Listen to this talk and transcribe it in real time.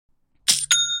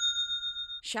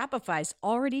Shopify's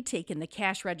already taken the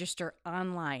cash register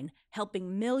online,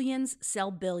 helping millions sell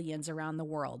billions around the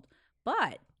world.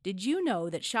 But did you know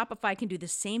that Shopify can do the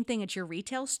same thing at your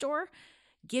retail store?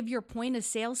 Give your point of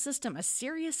sale system a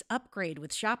serious upgrade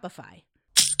with Shopify.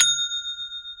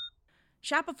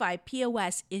 Shopify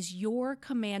POS is your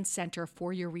command center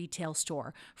for your retail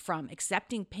store. From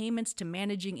accepting payments to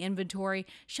managing inventory,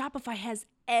 Shopify has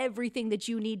everything that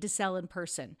you need to sell in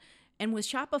person. And with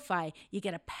Shopify, you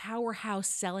get a powerhouse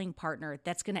selling partner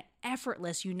that's going to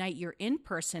effortlessly unite your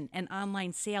in-person and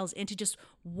online sales into just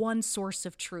one source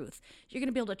of truth. You're going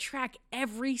to be able to track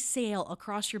every sale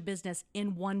across your business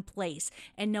in one place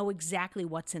and know exactly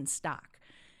what's in stock.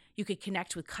 You could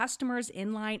connect with customers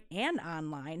inline and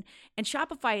online. And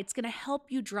Shopify, it's going to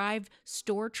help you drive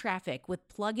store traffic with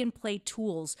plug-and-play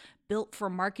tools built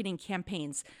for marketing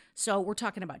campaigns. So we're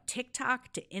talking about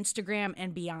TikTok to Instagram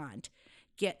and beyond.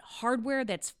 Get hardware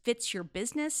that fits your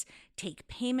business, take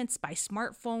payments by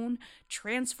smartphone,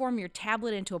 transform your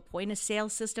tablet into a point-of-sale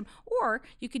system, or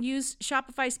you can use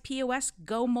Shopify's POS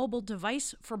Go mobile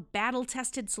device for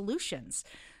battle-tested solutions.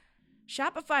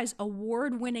 Shopify's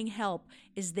award-winning help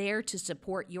is there to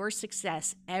support your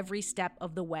success every step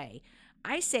of the way.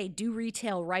 I say do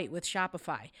retail right with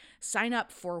Shopify. Sign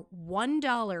up for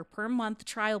 $1 per month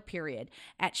trial period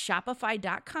at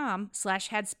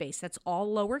shopify.com/headspace. That's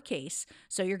all lowercase.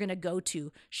 So you're going to go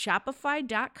to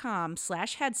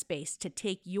shopify.com/headspace to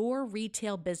take your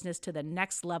retail business to the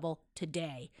next level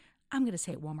today. I'm going to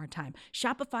say it one more time.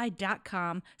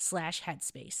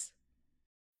 Shopify.com/headspace.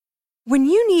 When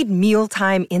you need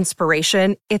mealtime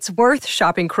inspiration, it's worth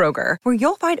shopping Kroger, where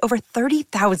you'll find over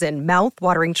 30,000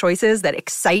 mouth-watering choices that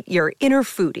excite your inner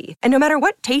foodie. And no matter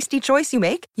what tasty choice you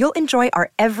make, you'll enjoy our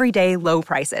everyday low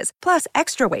prices, plus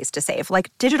extra ways to save,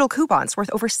 like digital coupons worth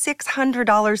over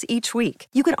 $600 each week.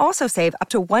 You can also save up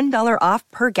to $1 off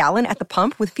per gallon at the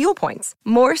pump with fuel points.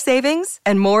 More savings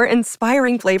and more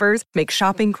inspiring flavors make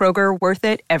shopping Kroger worth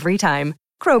it every time.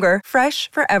 Kroger, fresh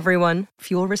for everyone.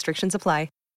 Fuel restrictions apply.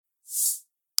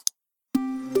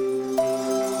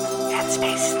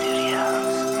 Headspace Studios.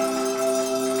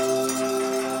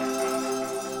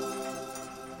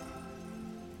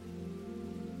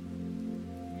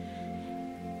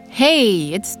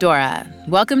 Hey, it's Dora.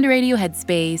 Welcome to Radio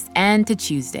Headspace and to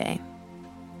Tuesday.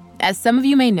 As some of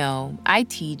you may know, I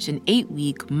teach an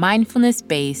 8-week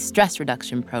mindfulness-based stress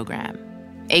reduction program,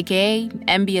 aka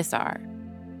MBSR.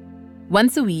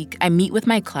 Once a week, I meet with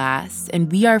my class, and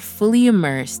we are fully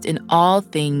immersed in all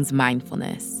things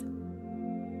mindfulness.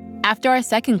 After our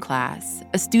second class,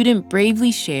 a student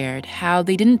bravely shared how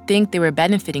they didn't think they were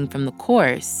benefiting from the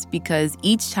course because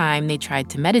each time they tried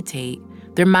to meditate,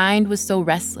 their mind was so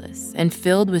restless and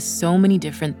filled with so many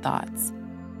different thoughts.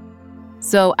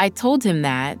 So I told him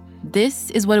that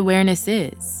this is what awareness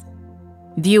is.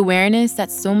 The awareness that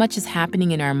so much is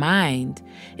happening in our mind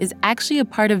is actually a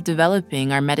part of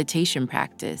developing our meditation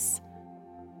practice.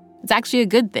 It's actually a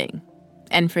good thing.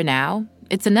 And for now,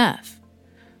 it's enough.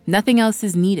 Nothing else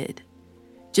is needed.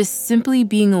 Just simply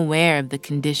being aware of the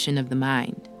condition of the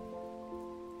mind.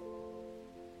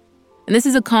 And this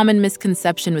is a common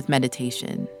misconception with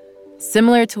meditation.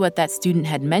 Similar to what that student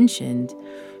had mentioned,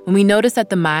 when we notice that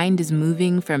the mind is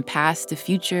moving from past to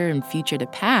future and future to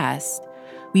past,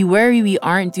 we worry we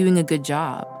aren't doing a good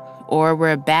job, or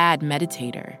we're a bad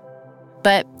meditator.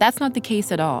 But that's not the case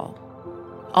at all.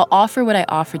 I'll offer what I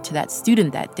offered to that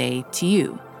student that day to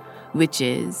you, which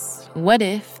is, what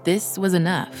if this was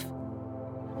enough?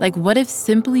 Like, what if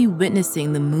simply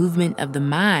witnessing the movement of the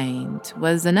mind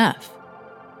was enough?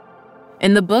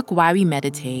 In the book Why We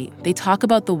Meditate, they talk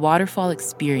about the waterfall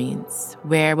experience,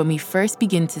 where when we first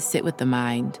begin to sit with the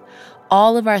mind,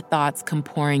 all of our thoughts come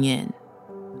pouring in,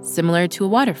 similar to a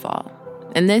waterfall,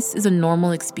 and this is a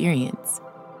normal experience.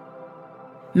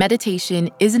 Meditation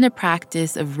isn't a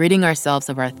practice of ridding ourselves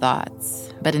of our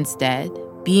thoughts, but instead,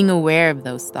 being aware of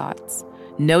those thoughts,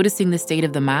 noticing the state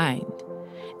of the mind,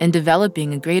 and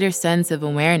developing a greater sense of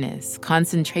awareness,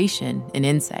 concentration, and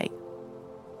insight.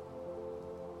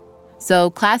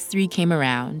 So class 3 came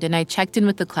around, and I checked in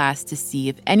with the class to see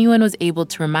if anyone was able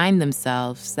to remind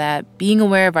themselves that being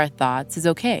aware of our thoughts is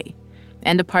okay,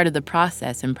 and a part of the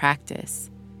process and practice.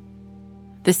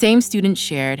 The same student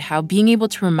shared how being able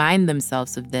to remind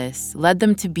themselves of this led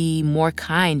them to be more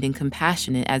kind and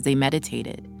compassionate as they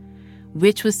meditated,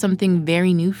 which was something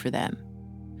very new for them.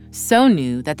 So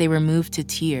new that they were moved to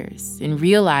tears in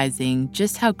realizing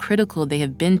just how critical they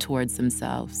have been towards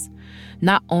themselves,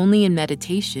 not only in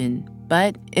meditation,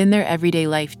 but in their everyday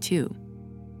life too.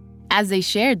 As they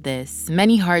shared this,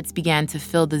 many hearts began to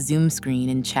fill the Zoom screen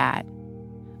and chat.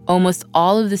 Almost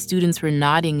all of the students were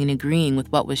nodding and agreeing with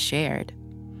what was shared.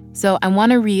 So I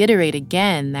want to reiterate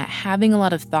again that having a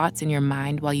lot of thoughts in your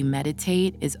mind while you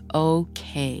meditate is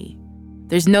okay.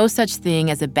 There's no such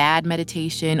thing as a bad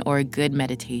meditation or a good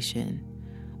meditation.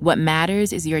 What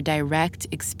matters is your direct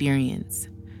experience.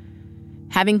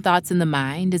 Having thoughts in the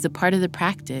mind is a part of the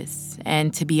practice,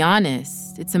 and to be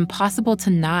honest, it's impossible to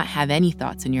not have any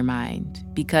thoughts in your mind,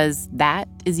 because that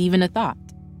is even a thought.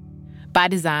 By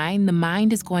design, the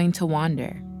mind is going to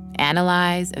wander,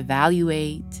 analyze,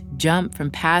 evaluate, jump from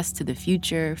past to the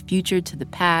future, future to the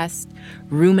past,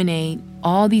 ruminate,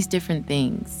 all these different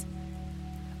things.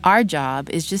 Our job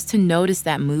is just to notice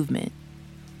that movement,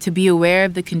 to be aware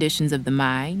of the conditions of the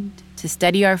mind, to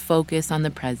steady our focus on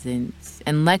the present,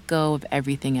 and let go of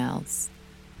everything else.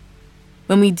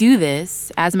 When we do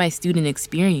this, as my student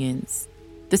experienced,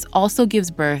 this also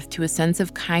gives birth to a sense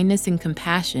of kindness and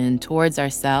compassion towards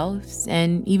ourselves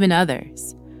and even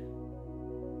others.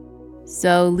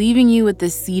 So, leaving you with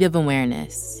this seed of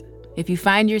awareness, if you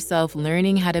find yourself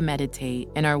learning how to meditate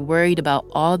and are worried about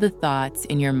all the thoughts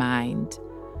in your mind,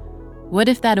 what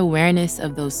if that awareness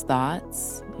of those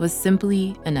thoughts was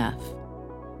simply enough?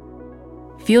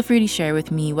 Feel free to share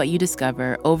with me what you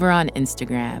discover over on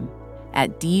Instagram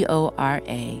at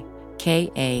DORAKAMAU.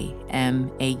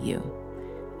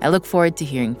 I look forward to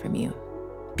hearing from you.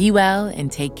 Be well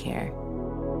and take care.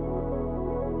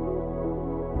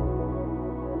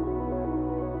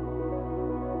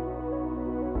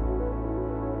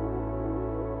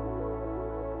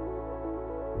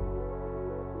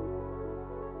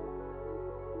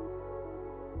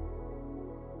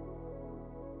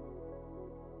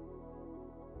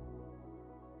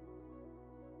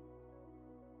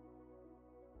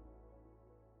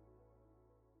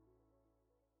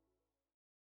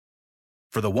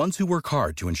 For the ones who work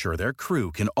hard to ensure their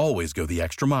crew can always go the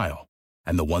extra mile,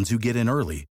 and the ones who get in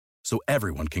early so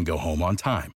everyone can go home on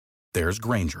time, there's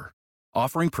Grainger,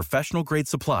 offering professional-grade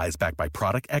supplies backed by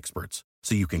product experts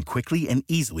so you can quickly and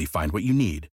easily find what you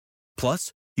need.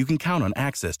 Plus, you can count on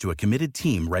access to a committed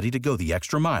team ready to go the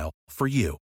extra mile for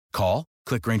you. Call,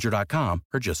 click Grainger.com,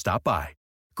 or just stop by.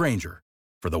 Grainger,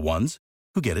 for the ones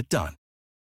who get it done.